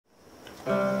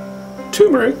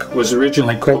Turmeric was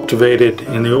originally cultivated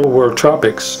in the Old World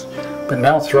tropics, but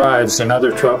now thrives in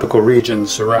other tropical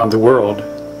regions around the world.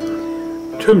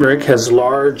 Turmeric has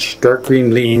large, dark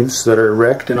green leaves that are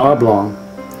erect and oblong.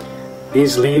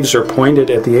 These leaves are pointed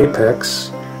at the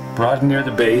apex, broad near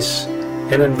the base,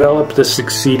 and envelop the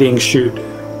succeeding shoot.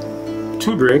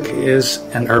 Turmeric is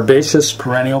an herbaceous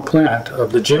perennial plant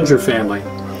of the ginger family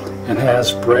and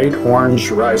has bright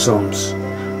orange rhizomes,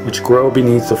 which grow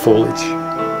beneath the foliage.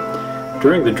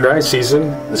 During the dry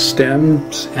season, the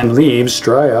stems and leaves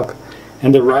dry up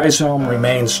and the rhizome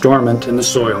remains dormant in the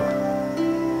soil.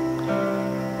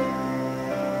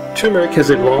 Turmeric has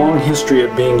a long history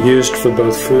of being used for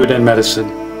both food and medicine.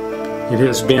 It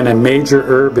has been a major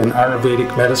herb in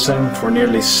Ayurvedic medicine for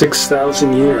nearly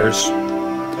 6,000 years.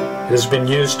 It has been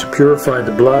used to purify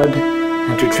the blood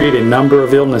and to treat a number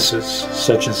of illnesses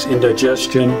such as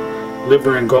indigestion,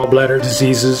 liver and gallbladder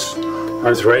diseases,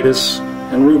 arthritis,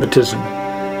 and rheumatism,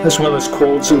 as well as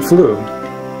colds and flu.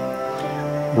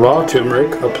 Raw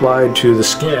turmeric applied to the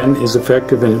skin is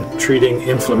effective in treating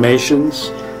inflammations,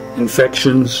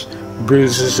 infections,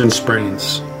 bruises, and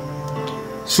sprains.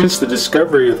 Since the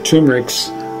discovery of turmeric's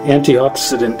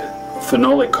antioxidant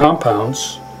phenolic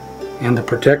compounds and the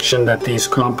protection that these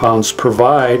compounds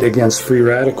provide against free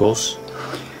radicals,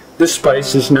 this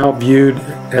spice is now viewed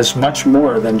as much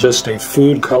more than just a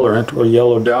food colorant or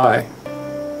yellow dye.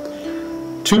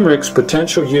 Turmeric's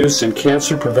potential use in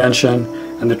cancer prevention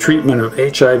and the treatment of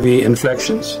HIV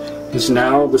infections is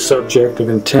now the subject of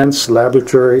intense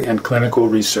laboratory and clinical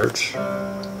research.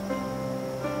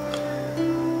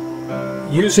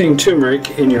 Using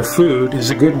turmeric in your food is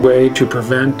a good way to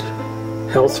prevent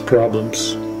health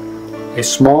problems. A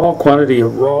small quantity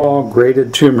of raw,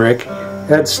 grated turmeric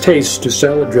adds taste to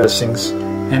salad dressings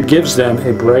and gives them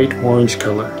a bright orange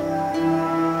color.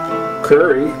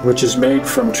 Curry, which is made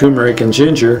from turmeric and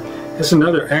ginger, is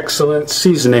another excellent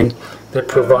seasoning that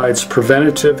provides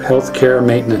preventative health care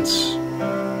maintenance.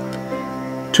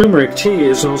 Turmeric tea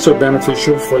is also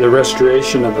beneficial for the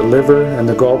restoration of the liver and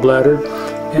the gallbladder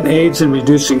and aids in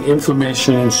reducing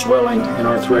inflammation and swelling and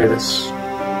arthritis.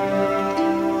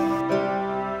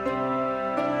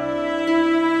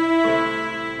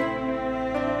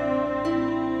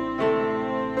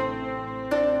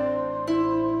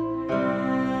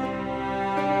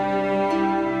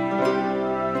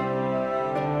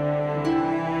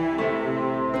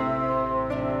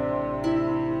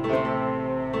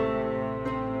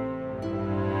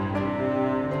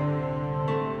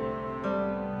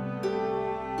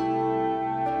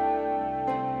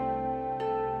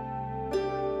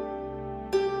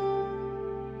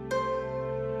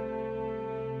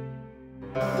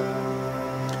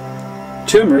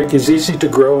 Turmeric is easy to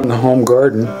grow in the home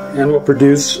garden and will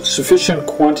produce sufficient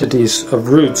quantities of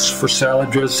roots for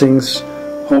salad dressings,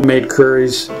 homemade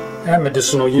curries, and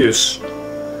medicinal use.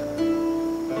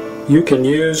 You can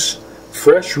use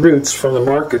fresh roots from the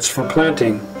markets for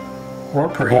planting, or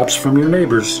perhaps from your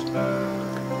neighbors.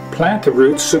 Plant the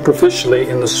roots superficially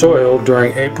in the soil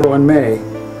during April and May.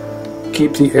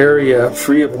 Keep the area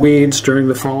free of weeds during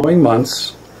the following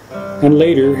months, and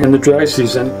later in the dry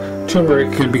season,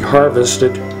 turmeric can be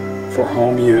harvested for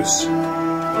home use.